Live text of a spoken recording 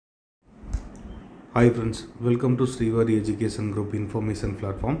Hi friends, welcome to Shree Vari Educational Group Information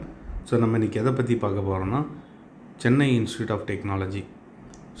Platform. So நம்ம இன்னைக்கு எதை பற்றி பார்க்க போகிறோம்னா Chennai institute of technology.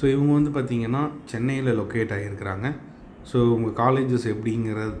 So இவங்க வந்து பார்த்திங்கன்னா சென்னையில் லொக்கேட் ஆகியிருக்கிறாங்க. ஸோ உங்கள் காலேஜஸ்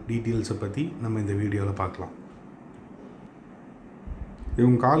எப்படிங்கிற டீட்டெயில்ஸை பற்றி நம்ம இந்த வீடியோவில் பார்க்கலாம்.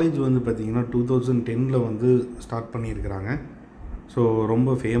 இவங்க காலேஜ் வந்து பார்த்திங்கன்னா 2010 வந்து ஸ்டார்ட் பண்ணியிருக்கிறாங்க. ஸோ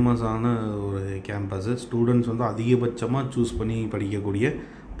ரொம்ப ஃபேமஸான ஒரு கேம்பஸு. ஸ்டூடெண்ட்ஸ் வந்து அதிகபட்சமாக சூஸ் பண்ணி படிக்கக்கூடிய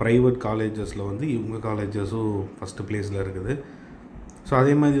ப்ரைவேட் காலேஜஸில் வந்து இவங்க காலேஜஸும் ஃபஸ்ட்டு ப்ளேஸில் இருக்குது. ஸோ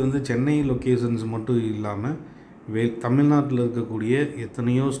அதே மாதிரி வந்து சென்னை லொக்கேஷன்ஸ் மட்டும் இல்லாமல் தமிழ்நாட்டில் இருக்கக்கூடிய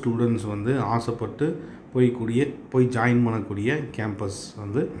எத்தனையோ ஸ்டூடெண்ட்ஸ் வந்து ஆசைப்பட்டு போய் ஜாயின் பண்ணக்கூடிய கேம்பஸ்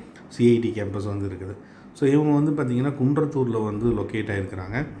வந்து சிஐடி கேம்பஸ் வந்து இருக்குது. ஸோ இவங்க வந்து பார்த்திங்கன்னா குன்றத்தூரில் வந்து லொக்கேட்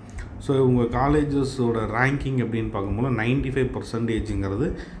ஆகிருக்கிறாங்க. ஸோ இவங்க காலேஜஸோட ரேங்கிங் அப்படின்னு பார்க்கும்போது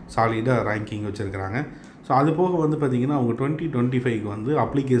 95% சாலிடாக ரேங்கிங் வச்சுருக்கிறாங்க. ஸோ அது போக வந்து பார்த்திங்கன்னா அவங்க 2025 வந்து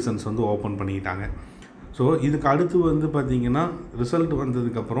அப்ளிகேஷன்ஸ் வந்து ஓப்பன் பண்ணிக்கிட்டாங்க. ஸோ இதுக்கு அடுத்து வந்து பார்த்திங்கன்னா ரிசல்ட்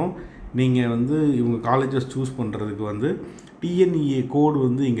வந்ததுக்கப்புறம் நீங்கள் வந்து இவங்க காலேஜஸ் சூஸ் பண்ணுறதுக்கு வந்து டிஎன்இஏ கோடு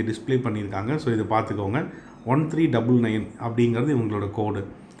வந்து இங்கே டிஸ்பிளே பண்ணியிருக்காங்க. ஸோ இதை பார்த்துக்கோங்க. 1399 அப்படிங்கிறது இவங்களோட கோடு.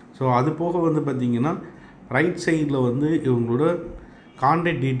 ஸோ அது போக வந்து பார்த்திங்கன்னா ரைட் சைடில் வந்து இவங்களோட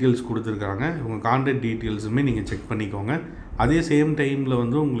கான்டாக்ட் டீட்டெயில்ஸ் கொடுத்துருக்காங்க. இவங்க கான்டாக்ட் டீட்டெயில்ஸுமே நீங்கள் செக் பண்ணிக்கோங்க. அதே சேம் டைமில்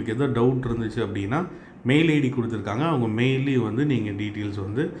வந்து உங்களுக்கு எதோ டவுட் இருந்துச்சு அப்படின்னா மெயில் ஐடி கொடுத்துருக்காங்க. அவங்க மெயிலையும் வந்து நீங்கள் டீட்டெயில்ஸ்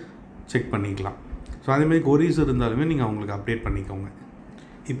வந்து செக் பண்ணிக்கலாம். ஸோ அதேமாதிரி கொரீஸ் இருந்தாலுமே நீங்கள் அவங்களுக்கு அப்டேட் பண்ணிக்கோங்க.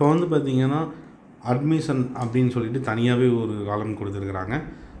 இப்போ வந்து பார்த்திங்கன்னா அட்மிஷன் அப்படின்னு சொல்லிட்டு தனியாகவே ஒரு காலம் கொடுத்துருக்குறாங்க.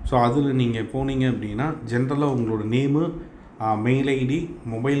 ஸோ அதில் நீங்கள் போனீங்க அப்படின்னா ஜென்ரலாக உங்களோட name, mail ID,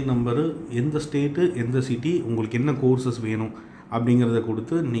 mobile number, எந்த ஸ்டேட்டு, எந்த சிட்டி, உங்களுக்கு என்ன கோர்சஸ் வேணும் அப்படிங்கிறத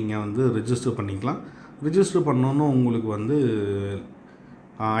கொடுத்து நீங்கள் வந்து ரிஜிஸ்டர் பண்ணிக்கலாம். ரிஜிஸ்டர் பண்ணோன்னு உங்களுக்கு வந்து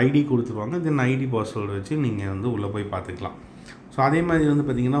ஐடி கொடுத்துருவாங்க. தென் ஐடி பாஸ்வேர்டு வச்சு நீங்கள் வந்து உள்ளே போய் பார்த்துக்கலாம். ஸோ அதே மாதிரி வந்து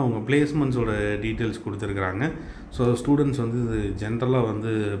பார்த்திங்கன்னா அவங்க பிளேஸ்மெண்ட்ஸோட டீட்டெயில்ஸ் கொடுத்துருக்குறாங்க. ஸோ ஸ்டூடெண்ட்ஸ் வந்து இது ஜென்ரலாக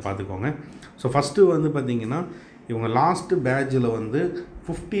வந்து பார்த்துக்கோங்க. ஸோ ஃபஸ்ட்டு வந்து பார்த்திங்கன்னா இவங்க லாஸ்ட்டு பேட்சில் வந்து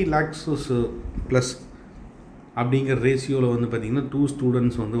 50 lakhs ப்ளஸ் அப்படிங்கிற ரேஷியோவில் வந்து பார்த்திங்கன்னா 2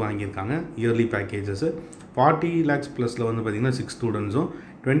 ஸ்டூடெண்ட்ஸ் வந்து வாங்கியிருக்காங்க இயர்லி பேக்கேஜஸ்ஸு. 40 lakhs ப்ளஸில் வந்து பார்த்திங்கன்னா 6 ஸ்டூடெண்ட்ஸும்,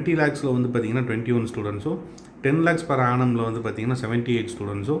 20 lakhs வந்து பார்த்திங்கன்னா 21 ஸ்டூடெண்ட்ஸும், 10 lakhs per annumல வந்து பார்த்திங்கன்னா 78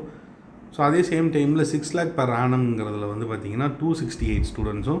 ஸ்டூடெண்ட்ஸும், ஸோ அதே சேம் டைமில் 6 lakh per annumங்கிறதுல வந்து பார்த்திங்கன்னா 268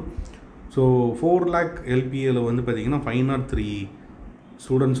 ஸ்டூடெண்ட்ஸும், ஸோ 4 lakh எல்பிஏல வந்து பார்த்திங்கன்னா 503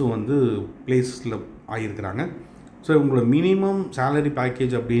 ஸ்டூடெண்ட்ஸும் வந்து பிளேஸில் ஆகியிருக்கிறாங்க. ஸோ இவங்களோட மினிமம் சேலரி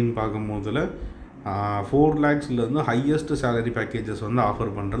பேக்கேஜ் அப்படின்னு பார்க்கும்போதில் 4 lakhsலேருந்து ஹையஸ்ட் சேலரி பேக்கேஜஸ் வந்து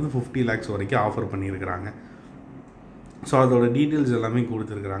ஆஃபர் பண்ணுறது 50 lakhs வரைக்கும் ஆஃபர் பண்ணியிருக்கிறாங்க. ஸோ அதோட டீட்டெயில்ஸ் எல்லாமே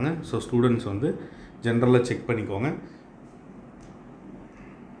கொடுத்துருக்குறாங்க. ஸோ ஸ்டூடெண்ட்ஸ் வந்து ஜென்ரலாக செக் பண்ணிக்கோங்க.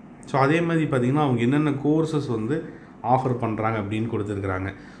 ஸோ அதே மாதிரி பார்த்திங்கன்னா அவங்க என்னென்ன கோர்சஸ் வந்து ஆஃபர் பண்ணுறாங்க அப்படின்னு கொடுத்துருக்குறாங்க.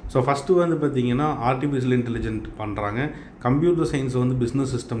 ஸோ ஃபஸ்ட்டு வந்து பார்த்திங்கன்னா ஆர்டிஃபிஷியல் இன்டெலிஜென்ட் பண்ணுறாங்க, கம்ப்யூட்டர் சயின்ஸ் வந்து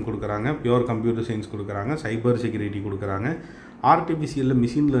பிஸ்னஸ் சிஸ்டம் கொடுக்குறாங்க, பியூர் கம்ப்யூட்டர் சயின்ஸ் கொடுக்குறாங்க, சைபர் செக்யூரிட்டி கொடுக்குறாங்க, ஆர்டிஃபிஷியலில்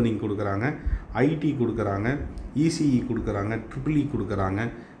மிஷின் லேர்னிங் கொடுக்குறாங்க, ஐடி கொடுக்குறாங்க, இசிஇ கொடுக்குறாங்க, ட்ரிபிள்இ கொடுக்குறாங்க,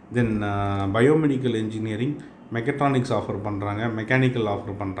 தென் பயோமெடிக்கல் இன்ஜினியரிங், மெக்கட்ரானிக்ஸ் ஆஃபர் பண்ணுறாங்க, மெக்கானிக்கல்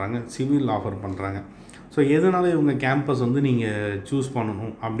ஆஃபர் பண்ணுறாங்க, சிவில் ஆஃபர் பண்ணுறாங்க. ஸோ எதனால இவங்க கேம்பஸ் வந்து நீங்கள் சூஸ்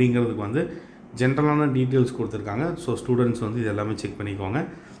பண்ணணும் அப்படிங்கிறதுக்கு வந்து ஜென்ரலான டீட்டெயில்ஸ் கொடுத்துருக்காங்க. ஸோ ஸ்டூடெண்ட்ஸ் வந்து இது எல்லாமே செக் பண்ணிக்கோங்க.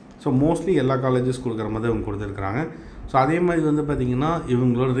 ஸோ மோஸ்ட்லி எல்லா காலேஜஸ் கொடுக்குற மாதிரி அவங்க கொடுத்துருக்குறாங்க. ஸோ அதே மாதிரி வந்து பார்த்திங்கன்னா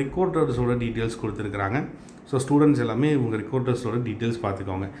இவங்களோட ரிக்ரூட்டர்ஸோட டீட்டெயில்ஸ் கொடுத்துருக்குறாங்க. ஸோ ஸ்டூடெண்ட்ஸ் எல்லாமே இவங்க ரிக்ரூட்டர்ஸோட டீட்டெயில்ஸ்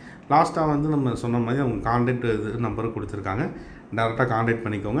பார்த்துக்கோங்க. லாஸ்ட்டாக வந்து நம்ம சொன்ன மாதிரி அவங்க கான்டாக்ட் நம்பர் கொடுத்துருக்காங்க. டேரெக்டாக கான்டாக்ட்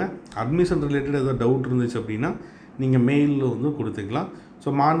பண்ணிக்கோங்க. அட்மிஷன் ரிலேட்டட் ஏதாவது டவுட் இருந்துச்சு அப்படின்னா நீங்கள் மெயிலில் வந்து கொடுத்துக்கலாம். ஸோ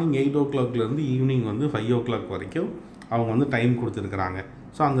மார்னிங் 8 o'clockலேருந்து ஈவினிங் வந்து 5 o'clock வரைக்கும் அவங்க வந்து டைம் கொடுத்துருக்குறாங்க.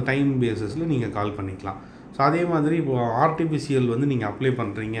 ஸோ அந்த டைம் பேஸஸில் நீங்கள் கால் பண்ணிக்கலாம். ஸோ அதே மாதிரி இப்போ ஆர்டிஃபிஷியல் வந்து நீங்கள் அப்ளை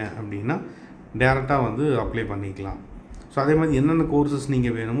பண்ணுறீங்க அப்படின்னா டேரெக்டாக வந்து அப்ளை பண்ணிக்கலாம். ஸோ அதே மாதிரி என்னென்ன கோர்சஸ்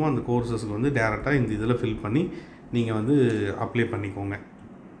நீங்கள் வேணுமோ அந்த கோர்சஸ்க்கு வந்து டேரெக்டாக இந்த இதில் ஃபில் பண்ணி நீங்கள் வந்து அப்ளை பண்ணிக்கோங்க.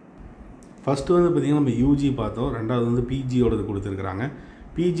 ஃபஸ்ட்டு வந்து பார்த்திங்கன்னா நம்ம யூஜி பார்த்தோம். ரெண்டாவது வந்து பிஜியோடது கொடுத்துருக்குறாங்க.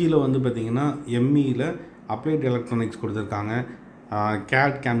 பிஜியில் வந்து பார்த்திங்கன்னா எம்இயில் அப்ளைட் எலக்ட்ரானிக்ஸ் கொடுத்துருக்காங்க,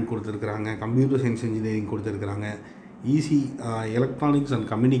 கேட் கேம் கொடுத்துருக்குறாங்க, கம்ப்யூட்டர் சயின்ஸ் இன்ஜினியரிங் கொடுத்துருக்குறாங்க, இசி எலக்ட்ரானிக்ஸ் அண்ட்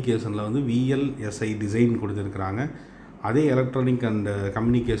கம்யூனிகேஷனில் வந்து விஎல்எஸ்ஐ டிசைன் கொடுத்துருக்குறாங்க. அதே எலக்ட்ரானிக் அண்ட்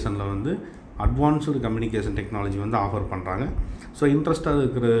கம்யூனிகேஷனில் வந்து அட்வான்ஸ்டு கம்யூனிகேஷன் டெக்னாலஜி வந்து ஆஃபர் பண்ணுறாங்க. ஸோ இன்ட்ரெஸ்ட்டாக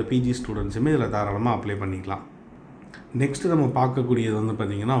இருக்கிற பிஜி ஸ்டூடெண்ட்ஸுமே இதில் தாராளமாக அப்ளை பண்ணிக்கலாம். நெக்ஸ்ட்டு நம்ம பார்க்கக்கூடியது வந்து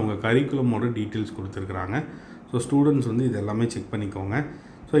பார்த்திங்கன்னா அவங்க கரிக்குலமோட டீட்டெயில்ஸ் கொடுத்துருக்குறாங்க. ஸோ ஸ்டூடெண்ட்ஸ் வந்து இது எல்லாமே செக் பண்ணிக்கோங்க.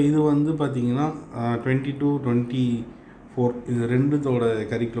 ஸோ இது வந்து பார்த்திங்கன்னா 22-24 இது ரெண்டுத்தோட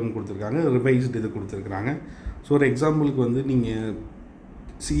கரிக்குலம் கொடுத்துருக்காங்க. ரிவைஸ்டு இது கொடுத்துருக்குறாங்க. ஸோ ஒரு எக்ஸாம்பிளுக்கு வந்து நீங்கள்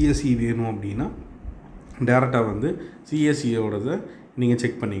சிஎஸ்சி வேணும் அப்படின்னா டேரெக்டாக வந்து சிஎஸ்சியோடதை நீங்கள்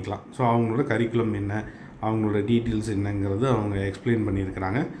செக் பண்ணிக்கலாம். ஸோ அவங்களோட கரிக்குலம் என்ன, அவங்களோட டீட்டெயில்ஸ் என்னங்கிறது அவங்க எக்ஸ்பிளைன்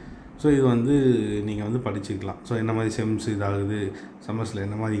பண்ணியிருக்கிறாங்க. ஸோ இது வந்து நீங்கள் வந்து படிச்சுக்கலாம். ஸோ என்ன மாதிரி செம்ஸ் இதாகுது, செமஸ்டரில்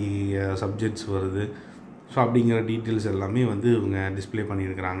என்ன மாதிரி சப்ஜெக்ட்ஸ் வருது, ஸோ அப்படிங்கிற டீட்டெயில்ஸ் எல்லாமே வந்து இவங்க டிஸ்பிளே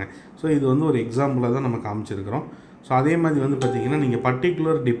பண்ணியிருக்கிறாங்க. ஸோ இது வந்து ஒரு எக்ஸாம்பிளாக தான் நம்ம காமிச்சிருக்கிறோம். ஸோ அதே மாதிரி வந்து பார்த்திங்கன்னா நீங்கள்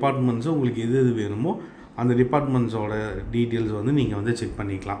பர்டிகுலர் டிபார்ட்மெண்ட்ஸு உங்களுக்கு எது எது வேணுமோ அந்த டிபார்ட்மெண்ட்ஸோட டீட்டெயில்ஸ் வந்து நீங்கள் வந்து செக்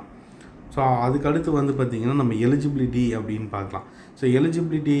பண்ணிக்கலாம். ஸோ அதுக்கடுத்து வந்து பார்த்திங்கன்னா நம்ம எலிஜிபிலிட்டி அப்படின்னு பார்க்கலாம். ஸோ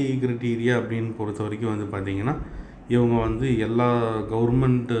எலிஜிபிலிட்டி க்ரைட்டீரியா அப்படின்னு பொறுத்த வரைக்கும் வந்து பார்த்திங்கன்னா இவங்க வந்து எல்லா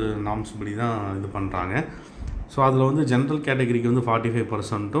கவர்மெண்ட் நார்ம்ஸ் படி தான் இது பண்ணுறாங்க. ஸோ அதில் வந்து ஜென்ரல் கேட்டகரிக்கு வந்து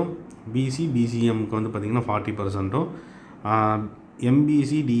 45%, பிசி பிசிஎம்க்கு வந்து பார்த்திங்கன்னா 40%,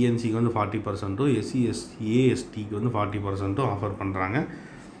 எம்பிசி டிஎன்சிக்கு வந்து 40%, எஸ்சி எஸ்சி எஸ்டிக்கு வந்து 40% ஆஃபர் பண்ணுறாங்க.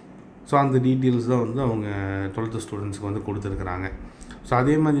 ஸோ அந்த டீட்டெயில்ஸ் தான் வந்து அவங்க 12th ஸ்டூடெண்ட்ஸ்க்கு வந்து கொடுத்துருக்குறாங்க. ஸோ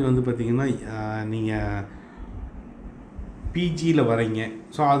அதே மாதிரி வந்து பார்த்திங்கன்னா நீங்கள் பிஜியில் வரீங்க,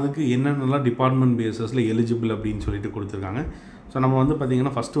 ஸோ அதுக்கு என்னென்னலாம் டிபார்ட்மெண்ட் பேஸஸில் எலிஜிபிள் அப்படின்னு சொல்லிட்டு கொடுத்துருக்காங்க. ஸோ நம்ம வந்து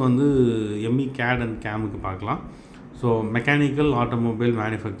பார்த்திங்கன்னா ஃபஸ்ட்டு வந்து எம்இ கேட் அண்ட் கேமுக்கு பார்க்கலாம். So mechanical, automobile,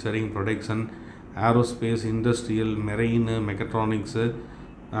 manufacturing, production, aerospace, industrial, மெரெயின், mechatronics,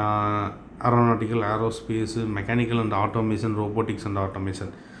 aeronautical, aerospace, mechanical and automation, robotics and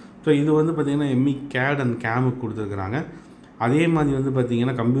automation. So இது வந்து பார்த்திங்கன்னா எம்இ கேட் அண்ட் கேமுக்கு கொடுத்துருக்குறாங்க. அதே மாதிரி வந்து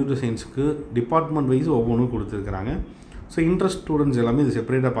பார்த்திங்கன்னா கம்ப்யூட்டர் சயின்ஸுக்கு டிபார்ட்மெண்ட் வைஸ் ஒவ்வொன்றும் கொடுத்துருக்குறாங்க. ஸோ இன்ட்ரெஸ்ட் ஸ்டூடெண்ட்ஸ் எல்லாமே இது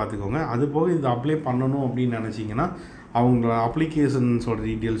செப்பரேட்டாக பார்த்துக்கோங்க. அது போக இது அப்ளை பண்ணணும் அப்படின்னு நினச்சிங்கன்னா அவங்களோட அப்ளிகேஷன்ஸோட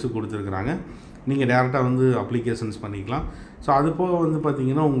டீட்டெயில்ஸும் கொடுத்துருக்குறாங்க. நீங்கள் டேரெக்டாக வந்து அப்ளிகேஷன்ஸ் பண்ணிக்கலாம். ஸோ அது போக வந்து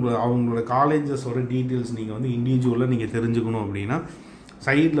பார்த்திங்கன்னா அவங்களோட காலேஜஸோட டீட்டெயில்ஸ் நீங்கள் வந்து இண்டிவிஜுவலாக நீங்கள் தெரிஞ்சுக்கணும் அப்படின்னா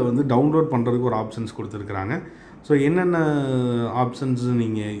சைடில் வந்து டவுன்லோட் பண்ணுறதுக்கு ஒரு ஆப்ஷன்ஸ் கொடுத்துருக்குறாங்க. ஸோ என்னென்ன ஆப்ஷன்ஸ்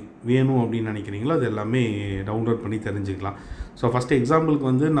நீங்கள் வேணும் அப்படின்னு நினைக்கிறீங்களோ அது எல்லாமே டவுன்லோட் பண்ணி தெரிஞ்சுக்கலாம். ஸோ ஃபஸ்ட்டு எக்ஸாம்பிளுக்கு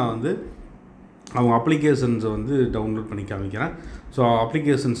வந்து நான் வந்து அவங்க அப்ளிகேஷன்ஸை வந்து டவுன்லோட் பண்ணி காமிக்கிறேன். ஸோ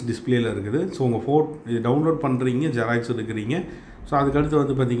அப்ளிகேஷன்ஸ் டிஸ்பிளேயில் இருக்குது. ஸோ உங்கள் இது டவுன்லோட் பண்ணுறீங்க, ஜெராக்ஸ் எடுக்கிறீங்க. ஸோ அதுக்கடுத்து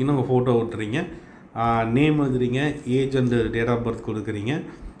வந்து பார்த்திங்கன்னா உங்கள் ஃபோட்டோ ஓட்டுறீங்க, நேம் எழுதுறீங்க, age and date of birth கொடுக்குறீங்க,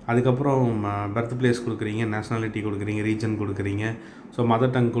 அதுக்கப்புறம் பர்த் பிளேஸ் கொடுக்குறீங்க, நேஷ்னாலிட்டி கொடுக்குறீங்க, ரீஜன் கொடுக்குறீங்க, ஸோ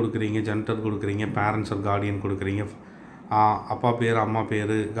மதர் டங் கொடுக்குறீங்க, ஜெண்டர் கொடுக்குறீங்க, பேரண்ட்ஸ் ஆர் கார்டியன் கொடுக்குறீங்க, அப்பா பேர், அம்மா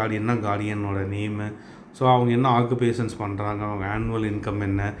பேர், கார்டியன்னா கார்டியனோட நேமு, ஸோ அவங்க என்ன ஆக்குபேஷன்ஸ் பண்ணுறாங்க, அவங்க ஆனுவல் இன்கம்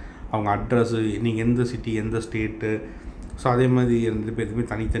என்ன, அவங்க அட்ரஸ்ஸு, நீங்கள் எந்த சிட்டி, எந்த ஸ்டேட்டு, ஸோ அதே மாதிரி 2 பேருக்குமே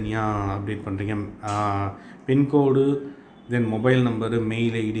தனித்தனியாக அப்டேட் பண்ணுறீங்க. பின்கோடு, தென் mobile number,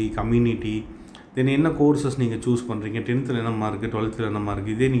 mail ID, community, தென் என்ன கோர்சஸ் நீங்கள் சூஸ் பண்ணுறீங்க, 10th என்ன மார்க்கு, 12th என்ன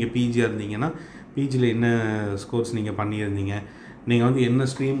மார்க்கு, இதே நீங்கள் பிஜியாக இருந்தீங்கன்னா பிஜியில் என்ன ஸ்கோர்ஸ் நீங்கள் பண்ணியிருந்தீங்க, நீங்கள் வந்து என்ன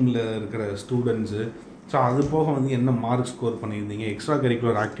ஸ்ட்ரீமில் இருக்கிற ஸ்டூடெண்ட்ஸு, ஸோ அது போக வந்து என்ன மார்க் ஸ்கோர் பண்ணியிருந்தீங்க, எக்ஸ்ட்ரா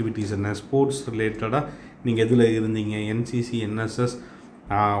கரிக்குலர் ஆக்டிவிட்டீஸ் என்ன, ஸ்போர்ட்ஸ் ரிலேட்டடாக நீங்கள் எதில் இருந்தீங்க, என்சிசி, என்எஸ்எஸ்,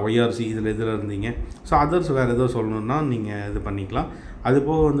 ஒய்ஆர்சி இதில் எதில் இருந்தீங்க, ஸோ அதர்ஸ் வேறு ஏதோ சொல்லணுன்னா நீங்கள் இது பண்ணிக்கலாம். அது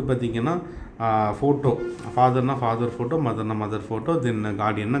போக வந்து பார்த்திங்கன்னா photo, ஃபாதர்னா father photo, மதர்னா mother photo, தென்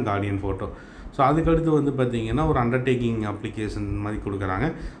கார்டியன்னா கார்டியன் ஃபோட்டோ. ஸோ அதுக்கடுத்து வந்து பார்த்திங்கன்னா ஒரு அண்டர்டேக்கிங் அப்ளிகேஷன் மாதிரி கொடுக்குறாங்க.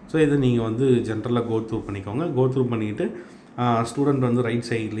 ஸோ இதை நீங்கள் வந்து ஜென்ரலாக கோத்ரூ பண்ணிக்கோங்க. கோத்ரூ பண்ணிவிட்டு ஸ்டூடெண்ட் வந்து ரைட்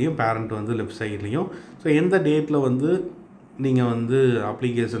சைட்லேயும், பேரண்ட் வந்து லெஃப்ட் சைட்லேயும், ஸோ எந்த டேட்டில் வந்து நீங்கள் வந்து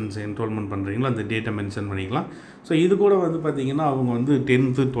அப்ளிகேஷன்ஸ் என்ரோல்மெண்ட் பண்ணுறீங்களோ அந்த டேட்டை மென்ஷன் பண்ணிக்கலாம். ஸோ இது கூட வந்து பார்த்திங்கன்னா அவங்க வந்து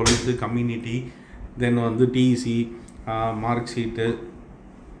 10th 12th கம்யூனிட்டி, தென் வந்து டிசி, மார்க் ஷீட்டு,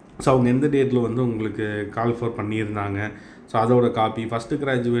 ஸோ அவங்க எந்த டேட்டில் வந்து உங்களுக்கு கால் ஃபார் பண்ணியிருந்தாங்க, ஸோ அதோட காப்பி, ஃபஸ்ட்டு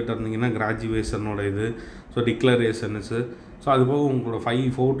கிராஜுவேட் இருந்தீங்கன்னா கிராஜுவேஷனோட இது, ஸோ டிக்ளரேஷன்ஸு, ஸோ அதுபோக உங்களோட 5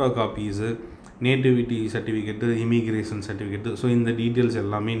 photo copies, nativity certificate, immigration certificate, so இந்த டீட்டெயில்ஸ்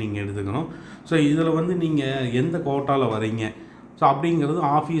எல்லாமே நீங்கள் எடுத்துக்கணும். ஸோ இதில் வந்து நீங்கள் எந்த கோட்டாவில் வரீங்க ஸோ அப்படிங்கிறது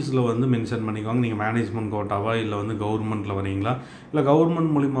ஆஃபீஸில் வந்து மென்ஷன் பண்ணிக்குவாங்க. நீங்கள் மேனேஜ்மெண்ட் கோட்டாவா இல்லை வந்து கவர்மெண்ட்டில் வரீங்களா, இல்லை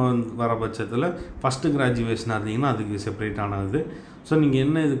கவர்மெண்ட் மூலிமா வர பட்சத்தில் ஃபஸ்ட்டு கிராஜுவேஷனாக இருந்தீங்கன்னா அதுக்கு செப்பரேட்டானது. ஸோ நீங்கள்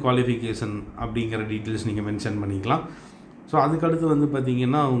என்ன இது குவாலிஃபிகேஷன் அப்படிங்கிற டீட்டெயில்ஸ் நீங்கள் மென்ஷன் பண்ணிக்கலாம். ஸோ அதுக்கடுத்து வந்து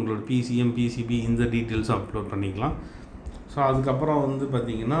பார்த்திங்கன்னா உங்களோட பிசிஎம், பிசிபி இந்த டீட்டெயில்ஸும் அப்லோட் பண்ணிக்கலாம். ஸோ அதுக்கப்புறம் வந்து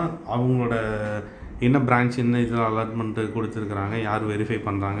பார்த்திங்கன்னா அவங்களோட என்ன பிரான்ச், என்ன இதில் அலாட்மெண்ட்டு கொடுத்துருக்குறாங்க, யார் வெரிஃபை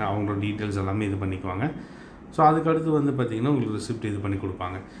பண்ணுறாங்க, அவங்களோட டீட்டெயில்ஸ் எல்லாமே இது பண்ணிக்குவாங்க. ஸோ அதுக்கடுத்து வந்து பார்த்திங்கன்னா உங்களுக்கு ரிசிப்ட் இது பண்ணி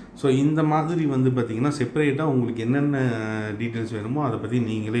கொடுப்பாங்க. ஸோ இந்த மாதிரி வந்து பார்த்திங்கன்னா செப்பரேட்டாக உங்களுக்கு என்னென்ன டீட்டெயில்ஸ் வேணுமோ அதை பற்றி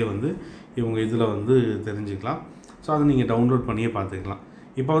நீங்களே வந்து இவங்க இதில் வந்து தெரிஞ்சுக்கலாம். ஸோ அதை நீங்கள் டவுன்லோட் பண்ணியே பார்த்துக்கலாம்.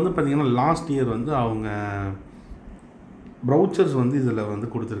 இப்போ வந்து பார்த்திங்கன்னா லாஸ்ட் இயர் வந்து அவங்க ப்ரௌச்சர்ஸ் வந்து இதில் வந்து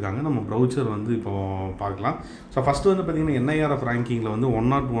கொடுத்துருக்காங்க. நம்ம ப்ரௌச்சர் வந்து இப்போது பார்க்கலாம். ஸோ ஃபஸ்ட்டு வந்து பார்த்திங்கன்னா என்ஐஆர்எஃப் ரேங்கிங்கில் வந்து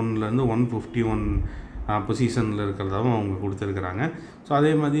 101 151 பொசிஷனில் இருக்கிறதாவும் அவங்க கொடுத்துருக்குறாங்க. ஸோ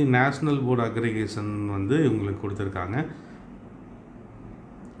அதே மாதிரி நேஷ்னல் போர்டு அக்ரிகேஷன் வந்து இவங்களுக்கு கொடுத்துருக்காங்க.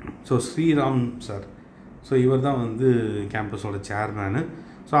 ஸோ ஸ்ரீராம் சார், ஸோ இவர் தான் வந்து கேம்பஸோட சேர்மேனு.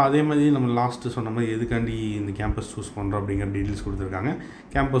 ஸோ அதே மாதிரி நம்ம லாஸ்ட்டு சொன்ன மாதிரி எதுக்காண்டி இந்த கேம்பஸ் சூஸ் பண்ணுறோம் அப்படிங்கிற டீட்டெயில்ஸ் கொடுத்துருக்காங்க.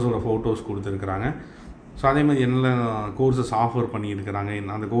 கேம்பஸோட ஃபோட்டோஸ் கொடுத்துருக்குறாங்க. ஸோ அதே மாதிரி என்ன கோர்சஸ் ஆஃபர் பண்ணியிருக்கிறாங்க,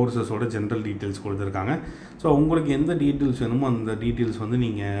 அந்த கோர்சஸோட ஜென்ரல் டீட்டெயில்ஸ் கொடுத்துருக்காங்க. ஸோ உங்களுக்கு எந்த டீட்டெயில்ஸ் வேணுமோ அந்த டீட்டெயில்ஸ் வந்து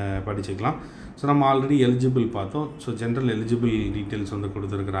நீங்கள் படிச்சுக்கலாம். ஸோ நம்ம ஆல்ரெடி எலிஜிபிள் பார்த்தோம். ஸோ ஜென்ரல் எலிஜிபிள் டீட்டெயில்ஸ் வந்து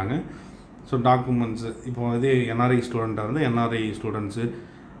கொடுத்துருக்குறாங்க. ஸோ டாக்குமெண்ட்ஸு இப்போ இதே NRI ஸ்டூடெண்ட்டாக இருந்து NRI ஸ்டூடெண்ட்ஸு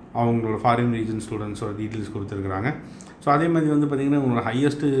அவங்களோட ஃபாரின் ரீஜன் ஸ்டூடெண்ட்ஸோட டீட்டெயில்ஸ் கொடுத்துருக்குறாங்க. ஸோ அதே மாதிரி வந்து பார்த்திங்கன்னா உங்களோட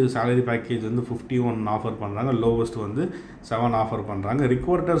ஹையஸ்ட்டு சேலரி பேக்கேஜ் வந்து 51 ஆஃபர் பண்ணுறாங்க, லோவஸ்ட் வந்து 7 ஆஃபர் பண்ணுறாங்க.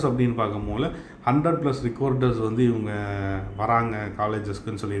 ரிக்வர்டர்ஸ் அப்படின்னு பார்க்கும்போது 100+ ரிக்வர்டர்ஸ் வந்து இவங்க வராங்க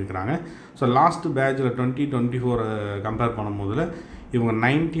காலேஜஸ்க்குன்னு சொல்லியிருக்கிறாங்க. ஸோ லாஸ்ட்டு பேட்சில் 2024 கம்பேர் பண்ணும்போதில் இவங்க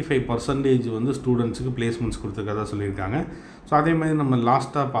 95% வந்து ஸ்டூடெண்ட்ஸுக்கு பிளேஸ்மெண்ட்ஸ் கொடுத்துருக்கதா சொல்லியிருக்காங்க. ஸோ அதே மாதிரி நம்ம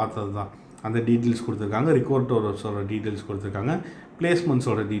லாஸ்ட்டாக பார்த்தது தான் அந்த டீட்டெயில்ஸ் கொடுத்துருக்காங்க. ரிக்வர்டர்ஸோட டீட்டெயில்ஸ் கொடுத்துருக்காங்க,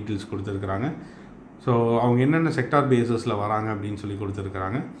 பிளேஸ்மெண்ட்ஸோட டீட்டெயில்ஸ் கொடுத்துருக்குறாங்க. ஸோ அவங்க என்னென்ன செக்டார் பேஸஸில் வராங்க அப்படின்னு சொல்லி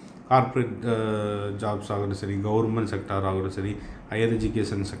கொடுத்துருக்குறாங்க. கார்ப்பரேட் ஜாப்ஸ் ஆகட்டும் சரி, கவர்மெண்ட் செக்டார் ஆகட்டும் சரி, higher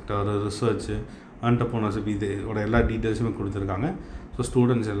education sector, research, entrepreneurship இதோட எல்லா டீட்டெயில்ஸுமே கொடுத்துருக்காங்க. ஸோ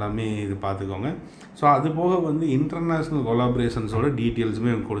ஸ்டூடெண்ட்ஸ் எல்லாமே இது பார்த்துக்கோங்க. ஸோ அது போக வந்து இன்டர்நேஷ்னல் கொலாபரேஷன்ஸோட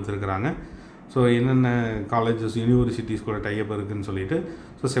டீட்டெயில்ஸுமே கொடுத்துருக்குறாங்க. ஸோ என்னென்ன காலேஜஸ் யூனிவர்சிட்டிஸ் கூட டைப் இருக்குதுன்னு சொல்லிட்டு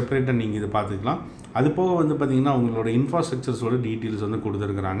ஸோ செப்பரேட்டாக நீங்கள் இது பார்த்துக்கலாம். அது போக வந்து பார்த்திங்கன்னா அவங்களோட இன்ஃப்ராஸ்ட்ரக்சர்ஸோட டீட்டெயில்ஸ் வந்து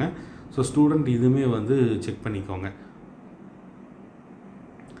கொடுத்துருக்குறாங்க. ஸோ ஸ்டூடெண்ட் இதுவுமே வந்து செக் பண்ணிக்கோங்க.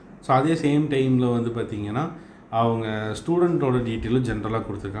 ஸோ அதே சேம் டைமில் வந்து பார்த்திங்கன்னா அவங்க ஸ்டூடெண்ட்டோட டீட்டெயிலும் ஜென்ரலாக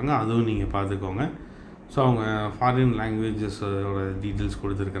கொடுத்துருக்காங்க, அதுவும் நீங்கள் பார்த்துக்கோங்க. ஸோ அவங்க ஃபாரின் லாங்குவேஜஸோட டீட்டெயில்ஸ்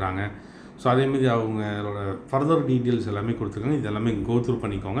கொடுத்துருக்குறாங்க. ஸோ அதேமாதிரி அவங்களோட ஃபர்தர் டீட்டெயில்ஸ் எல்லாமே கொடுத்துருக்காங்க. இது எல்லாமே கோத்ரூ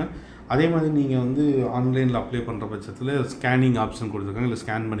பண்ணிக்கோங்க. அதே மாதிரி நீங்கள் வந்து ஆன்லைனில் அப்ளை பண்ணுற பட்சத்தில் ஸ்கேனிங் ஆப்ஷன் கொடுத்துருக்காங்க, இல்லை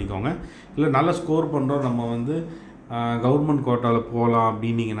ஸ்கேன் பண்ணிக்கோங்க. இல்லை நல்ல ஸ்கோர் பண்ணுறோம் நம்ம வந்து கவர்மெண்ட் கோட்டாவில் போகலாம்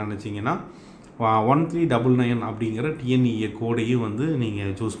அப்படின்னு நீங்கள் நினச்சிங்கன்னா 1399 அப்படிங்கிற TNEA கோடையும் வந்து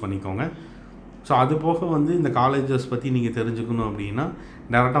நீங்கள் சூஸ் பண்ணிக்கோங்க. ஸோ அது போக வந்து இந்த காலேஜஸ் பற்றி நீங்கள் தெரிஞ்சுக்கணும் அப்படின்னா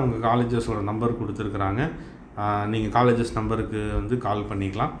டேரெக்டாக உங்கள் காலேஜஸோட நம்பர் கொடுத்துருக்குறாங்க, நீங்கள் காலேஜஸ் நம்பருக்கு வந்து கால்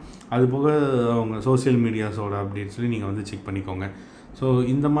பண்ணிக்கலாம். அது போக அவங்க சோஷியல் மீடியாஸோட அப்டேட்ஸ்லையும் நீங்கள் வந்து செக் பண்ணிக்கோங்க. ஸோ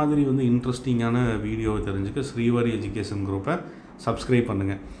இந்த மாதிரி வந்து இன்ட்ரெஸ்டிங்கான வீடியோவை தெரிஞ்சுக்க ஸ்ரீவாரி எஜுகேஷன் குரூப்பை சப்ஸ்கிரைப்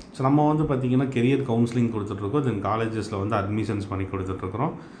பண்ணுங்கள். ஸோ நம்ம வந்து பார்த்திங்கன்னா கெரியர் கவுன்சிலிங் கொடுத்துட்ருக்கோம், தென் காலேஜஸில் வந்து அட்மிஷன்ஸ் பண்ணி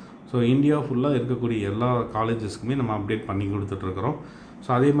கொடுத்துட்ருக்குறோம். ஸோ இந்தியா ஃபுல்லாக இருக்கக்கூடிய எல்லா காலேஜஸ்க்குமே நம்ம அப்டேட் பண்ணி கொடுத்துட்ருக்குறோம். ஸோ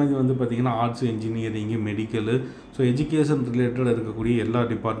அதே மாதிரி வந்து பார்த்திங்கன்னா ஆர்ட்ஸு, என்ஜினியரிங்கு, மெடிக்கலு, ஸோ எஜுகேஷன் ரிலேட்டடாக இருக்கக்கூடிய எல்லா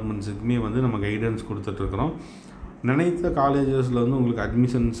டிபார்ட்மெண்ட்ஸுக்குமே வந்து நம்ம கைடன்ஸ் கொடுத்துட்ருக்குறோம். நினைத்த காலேஜஸில் வந்து உங்களுக்கு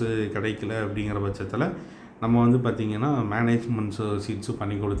அட்மிஷன்ஸு கிடைக்கல அப்படிங்கிற பட்சத்தில் நம்ம வந்து பார்த்திங்கன்னா மேனேஜ்மெண்ட்ஸு சீட்ஸும்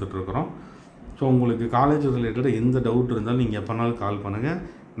பண்ணி கொடுத்துட்ருக்குறோம். ஸோ உங்களுக்கு காலேஜ் ரிலேட்டடாக எந்த டவுட் இருந்தாலும் நீங்கள் எப்போனாலும் கால் பண்ணுங்கள்.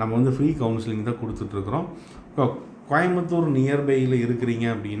 நம்ம வந்து ஃப்ரீ கவுன்சிலிங் தான் கொடுத்துட்ருக்குறோம். இப்போ கோயம்புத்தூர் நியர்பையில் இருக்கிறீங்க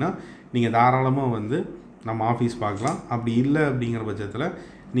அப்படின்னா நீங்கள் தாராளமாக வந்து நம்ம ஆஃபீஸ் பார்க்கலாம். அப்படி இல்லை அப்படிங்கிற பட்சத்தில்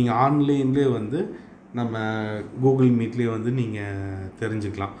நீங்கள் ஆன்லைன்லேயே வந்து நம்ம கூகுள் மீட்லேயே வந்து நீங்கள்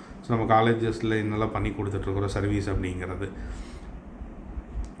தெரிஞ்சுக்கலாம். ஸோ நம்ம காலேஜஸில் என்னெல்லாம் பண்ணி கொடுத்துட்ருக்குறோம் சர்வீஸ் அப்படிங்கிறது.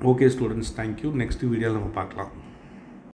 Okay students, thank you. நெக்ஸ்ட் வீடியோவில் நம்ம பார்க்கலாம்.